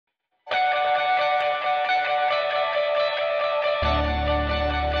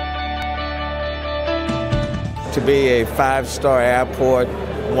To be a five-star airport,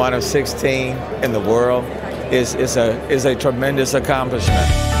 one of 16 in the world, is a tremendous accomplishment.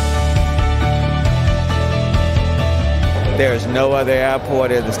 There is no other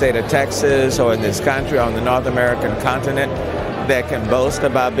airport in the state of Texas or in this country, on the North American continent, that can boast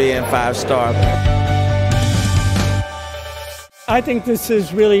about being five-star. I think this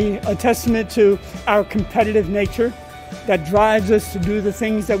is really a testament to our competitive nature that drives us to do the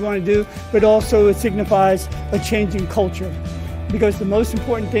things that we want to do, but also it signifies a change in culture. Because the most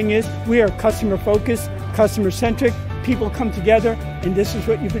important thing is we are customer-focused, customer-centric, people come together, and this is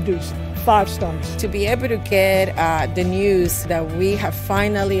what you produce. 5 stars. To be able to get the news that we have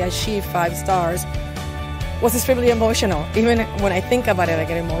finally achieved 5 stars was extremely emotional. Even when I think about it, I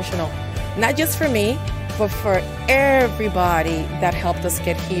get emotional. Not just for me, but for everybody that helped us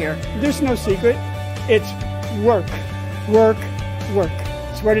get here. There's no secret. It's work, work, work.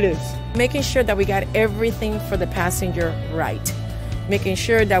 It's what it is. Making sure that we got everything for the passenger right. Making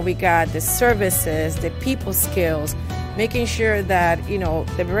sure that we got the services, the people skills, making sure that,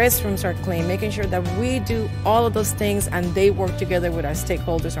 the restrooms are clean, making sure that we do all of those things and they work together with our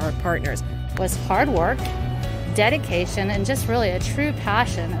stakeholders, our partners. It was hard work, dedication, and just really a true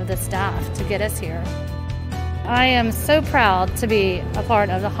passion of the staff to get us here. I am so proud to be a part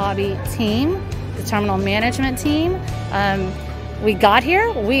of the hobby team, the terminal management team. We got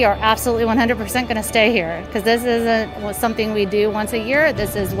here, we are absolutely 100% going to stay here because this isn't something we do once a year.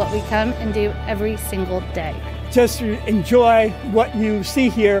 This is what we come and do every single day. Just enjoy what you see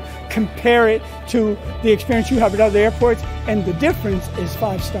here, compare it to the experience you have at other airports, and the difference is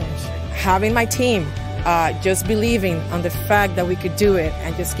 5 stars. Having my team just believing on the fact that we could do it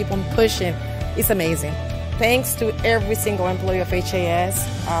and just keep on pushing is amazing. Thanks to every single employee of HAS,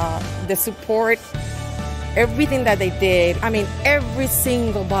 the support, everything that they did. I mean, every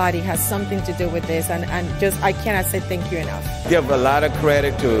single body has something to do with this, and I cannot say thank you enough. Give a lot of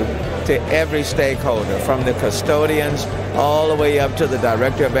credit to every stakeholder, from the custodians all the way up to the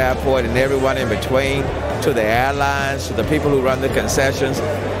director of airport and everyone in between, to the airlines, to the people who run the concessions,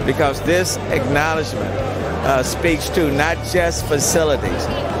 because this acknowledgement speaks to not just facilities,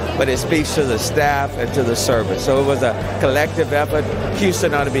 but it speaks to the staff and to the service. So it was a collective effort.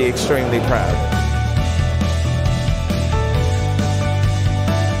 Houston ought to be extremely proud.